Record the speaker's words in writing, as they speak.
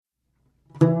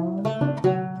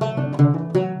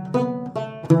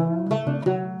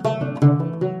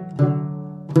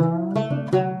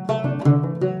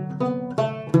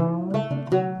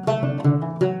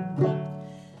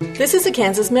This is A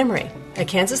Kansas Memory, a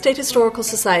Kansas State Historical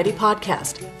Society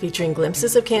podcast featuring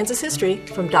glimpses of Kansas history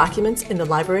from documents in the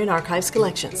Library and Archives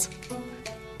collections.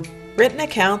 Written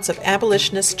accounts of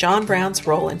abolitionist John Brown's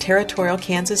role in territorial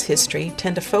Kansas history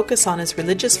tend to focus on his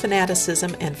religious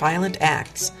fanaticism and violent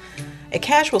acts. A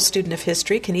casual student of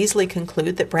history can easily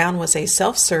conclude that Brown was a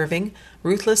self-serving,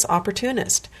 ruthless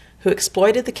opportunist who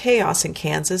exploited the chaos in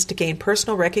Kansas to gain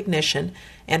personal recognition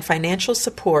and financial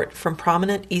support from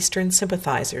prominent Eastern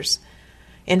sympathizers.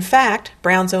 In fact,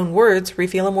 Brown's own words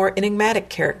reveal a more enigmatic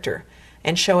character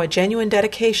and show a genuine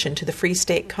dedication to the Free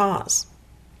State cause.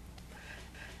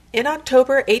 In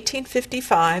October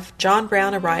 1855, John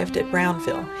Brown arrived at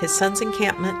Brownville, his son's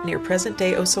encampment near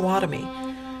present-day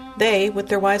Osawatomie. They, with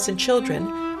their wives and children,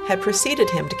 had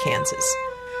preceded him to Kansas.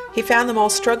 He found them all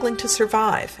struggling to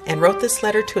survive and wrote this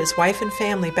letter to his wife and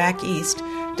family back east,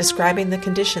 describing the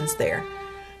conditions there.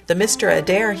 The Mr.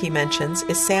 Adair he mentions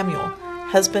is Samuel,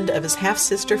 husband of his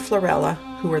half-sister Florella,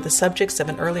 who were the subjects of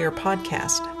an earlier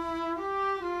podcast.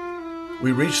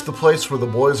 We reached the place where the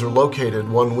boys are located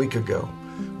 1 week ago.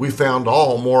 We found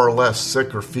all more or less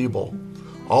sick or feeble.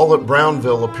 All at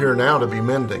Brownville appear now to be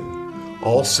mending.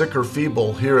 All sick or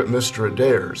feeble here at Mr.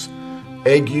 Adair's.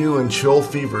 Ague and chill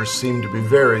fevers seem to be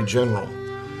very general.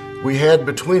 We had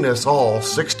between us all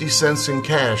 60 cents in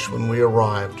cash when we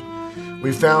arrived.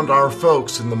 We found our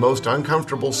folks in the most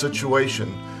uncomfortable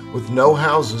situation, with no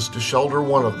houses to shelter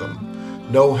one of them,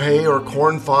 no hay or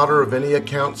corn fodder of any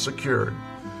account secured,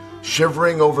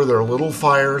 shivering over their little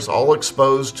fires, all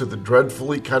exposed to the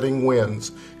dreadfully cutting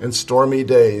winds and stormy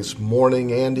days,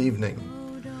 morning and evening.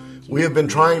 We have been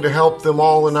trying to help them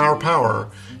all in our power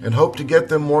and hope to get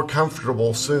them more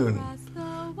comfortable soon.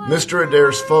 Mr.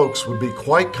 Adair's folks would be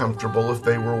quite comfortable if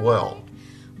they were well.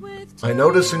 I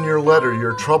notice in your letter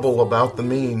your trouble about the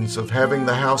means of having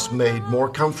the house made more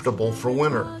comfortable for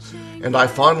winter, and I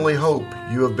fondly hope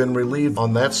you have been relieved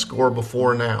on that score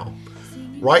before now.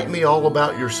 Write me all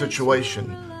about your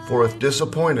situation, for if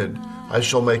disappointed, I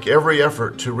shall make every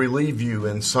effort to relieve you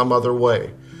in some other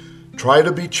way. Try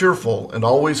to be cheerful and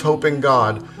always hope in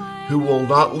God, who will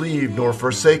not leave nor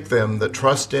forsake them that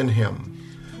trust in Him.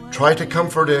 Try to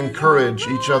comfort and encourage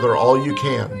each other all you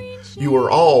can. You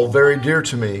are all very dear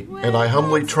to me, and I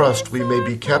humbly trust we may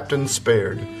be kept and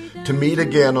spared to meet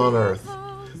again on earth.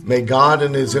 May God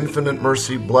in His infinite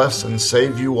mercy bless and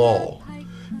save you all.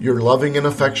 Your loving and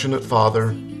affectionate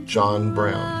father, John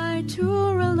Brown.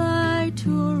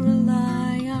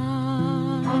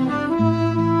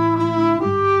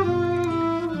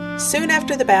 Soon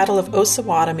after the Battle of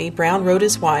Osawatomie, Brown wrote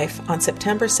his wife on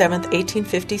September 7,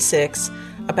 1856,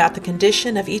 about the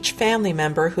condition of each family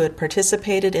member who had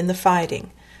participated in the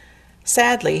fighting.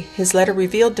 Sadly, his letter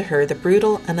revealed to her the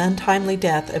brutal and untimely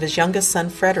death of his youngest son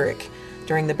Frederick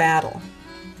during the battle.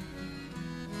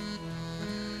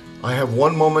 I have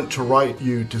one moment to write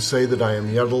you to say that I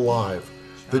am yet alive,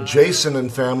 that Jason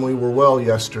and family were well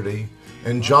yesterday,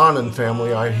 and John and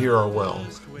family I hear are well,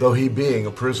 though he being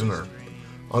a prisoner.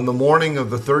 On the morning of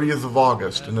the 30th of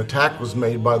August, an attack was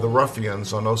made by the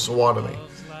ruffians on Osawatomie,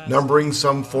 numbering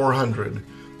some 400,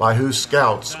 by whose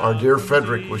scouts our dear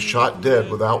Frederick was shot dead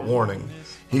without warning,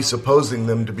 he supposing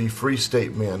them to be Free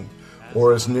State men,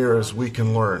 or as near as we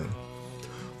can learn.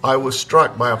 I was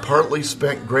struck by a partly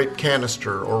spent grape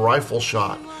canister or rifle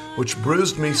shot, which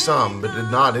bruised me some but did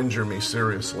not injure me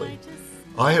seriously.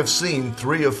 I have seen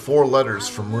 3 of 4 letters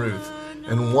from Ruth,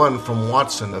 and 1 from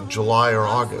Watson of July or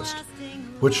August,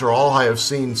 which are all I have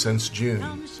seen since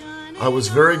June. I was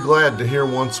very glad to hear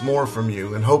once more from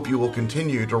you and hope you will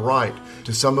continue to write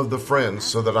to some of the friends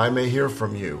so that I may hear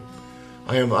from you.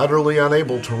 I am utterly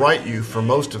unable to write you for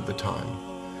most of the time.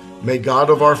 May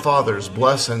God of our fathers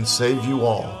bless and save you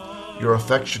all. Your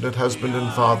affectionate husband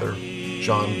and father,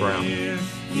 John Brown.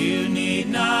 You need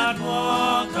not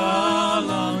walk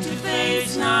alone to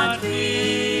face not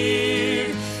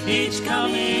fear. Each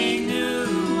coming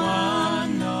new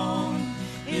unknown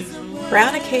is a way.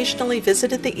 Brown occasionally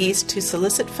visited the East to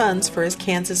solicit funds for his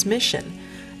Kansas mission,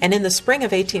 and in the spring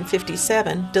of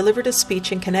 1857 delivered a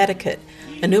speech in Connecticut,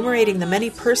 enumerating the many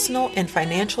personal and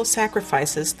financial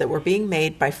sacrifices that were being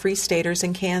made by Free Staters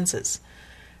in Kansas.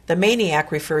 The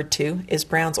maniac referred to is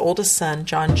Brown's oldest son,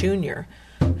 John Jr.,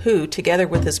 who, together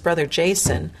with his brother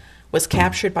Jason, was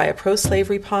captured by a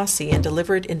pro-slavery posse and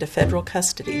delivered into federal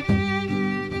custody.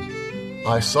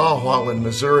 I saw while in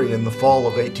Missouri in the fall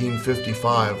of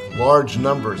 1855 large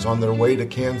numbers on their way to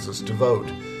Kansas to vote,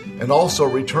 and also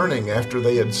returning after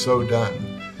they had so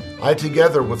done. I,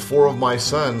 together with 4 of my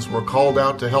sons, were called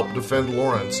out to help defend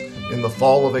Lawrence in the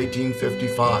fall of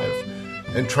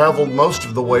 1855, and traveled most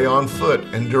of the way on foot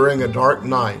enduring a dark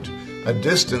night, a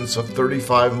distance of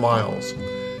 35 miles.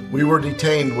 We were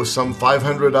detained with some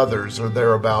 500 others or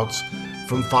thereabouts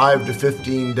from 5 to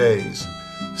 15 days,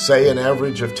 say an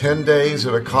average of 10 days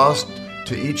at a cost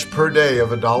to each per day of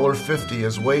 $1.50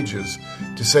 as wages,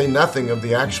 to say nothing of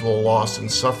the actual loss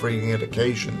and suffering it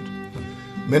occasioned.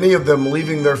 Many of them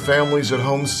leaving their families at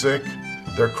home sick,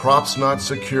 their crops not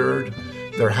secured,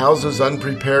 their houses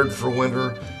unprepared for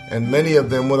winter, and many of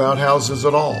them without houses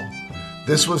at all.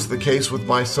 This was the case with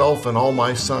myself and all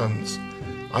my sons.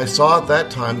 I saw at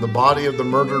that time the body of the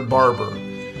murdered barber,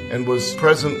 and was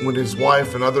present when his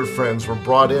wife and other friends were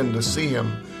brought in to see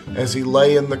him as he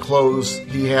lay in the clothes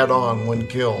he had on when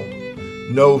killed.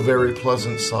 No very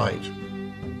pleasant sight.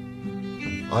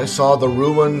 I saw the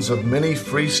ruins of many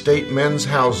Free State men's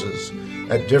houses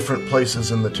at different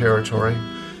places in the territory,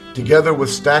 together with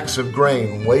stacks of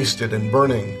grain wasted and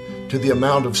burning to the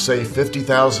amount of, say,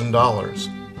 $50,000.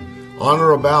 On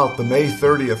or about the May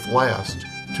 30th last,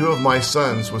 2 of my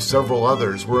sons, with several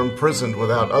others, were imprisoned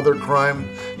without other crime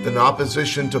than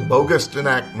opposition to bogus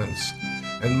enactments,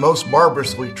 and most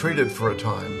barbarously treated for a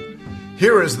time.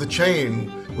 Here is the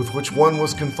chain with which one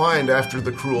was confined after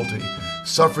the cruelty.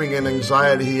 Suffering and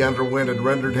anxiety he underwent had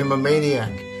rendered him a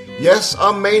maniac. Yes,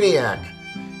 a maniac!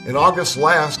 In August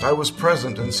last, I was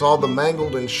present and saw the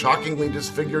mangled and shockingly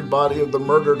disfigured body of the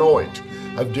murdered Oit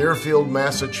of Deerfield,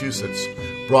 Massachusetts,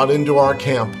 brought into our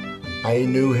camp. I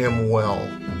knew him well.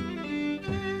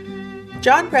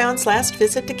 John Brown's last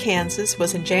visit to Kansas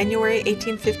was in January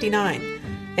 1859.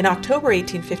 In October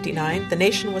 1859, the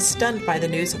nation was stunned by the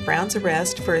news of Brown's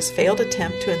arrest for his failed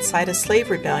attempt to incite a slave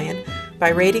rebellion by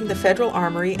raiding the federal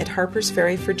armory at Harper's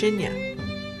Ferry, Virginia.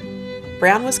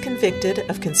 Brown was convicted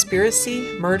of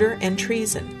conspiracy, murder, and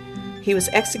treason. He was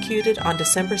executed on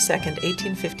December 2,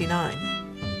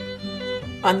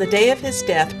 1859. On the day of his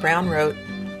death, Brown wrote,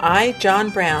 "I,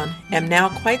 John Brown, am now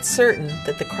quite certain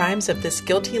that the crimes of this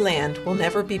guilty land will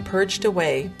never be purged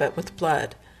away but with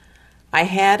blood. I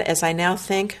had, as I now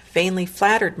think, vainly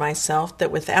flattered myself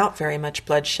that without very much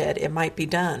bloodshed it might be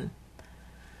done."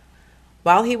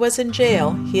 While he was in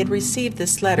jail, he had received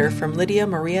this letter from Lydia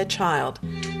Maria Child,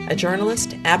 a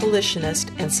journalist, abolitionist,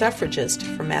 and suffragist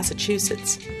from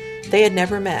Massachusetts. They had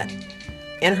never met.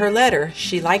 In her letter,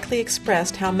 she likely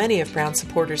expressed how many of Brown's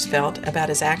supporters felt about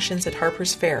his actions at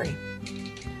Harper's Ferry.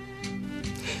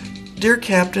 Dear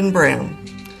Captain Brown,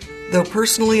 though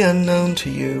personally unknown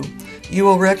to you, you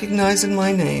will recognize in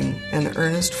my name an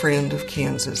earnest friend of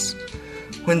Kansas.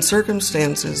 When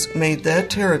circumstances made that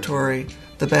territory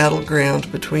the battleground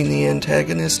between the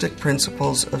antagonistic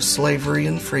principles of slavery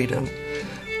and freedom,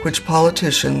 which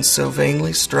politicians so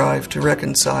vainly strive to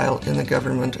reconcile in the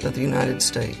government of the United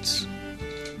States.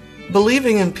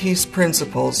 Believing in peace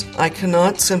principles, I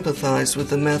cannot sympathize with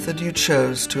the method you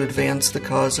chose to advance the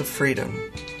cause of freedom.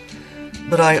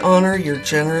 But I honor your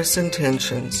generous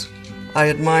intentions. I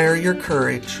admire your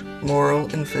courage, moral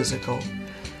and physical.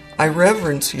 I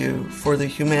reverence you for the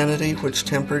humanity which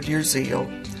tempered your zeal.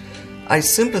 I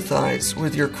sympathize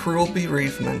with your cruel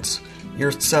bereavements,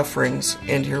 your sufferings,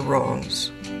 and your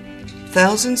wrongs.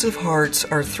 Thousands of hearts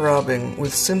are throbbing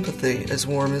with sympathy as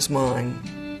warm as mine.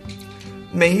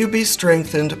 May you be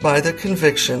strengthened by the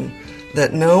conviction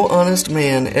that no honest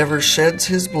man ever sheds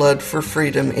his blood for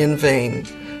freedom in vain,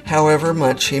 however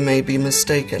much he may be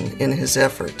mistaken in his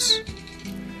efforts.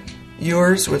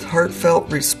 Yours with heartfelt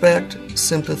respect,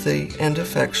 sympathy, and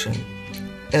affection,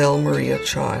 L. Maria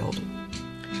Child.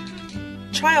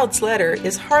 Child's letter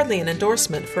is hardly an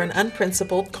endorsement for an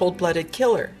unprincipled, cold-blooded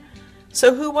killer.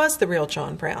 So who was the real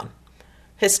John Brown?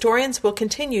 Historians will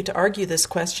continue to argue this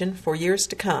question for years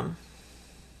to come.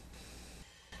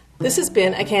 This has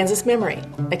been A Kansas Memory,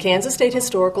 a Kansas State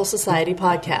Historical Society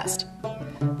podcast.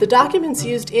 The documents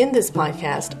used in this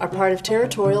podcast are part of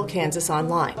Territorial Kansas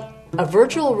Online, a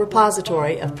virtual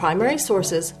repository of primary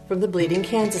sources from the Bleeding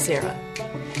Kansas era.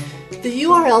 The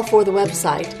URL for the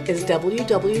website is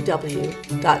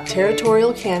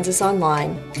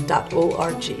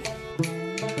www.territorialkansasonline.org.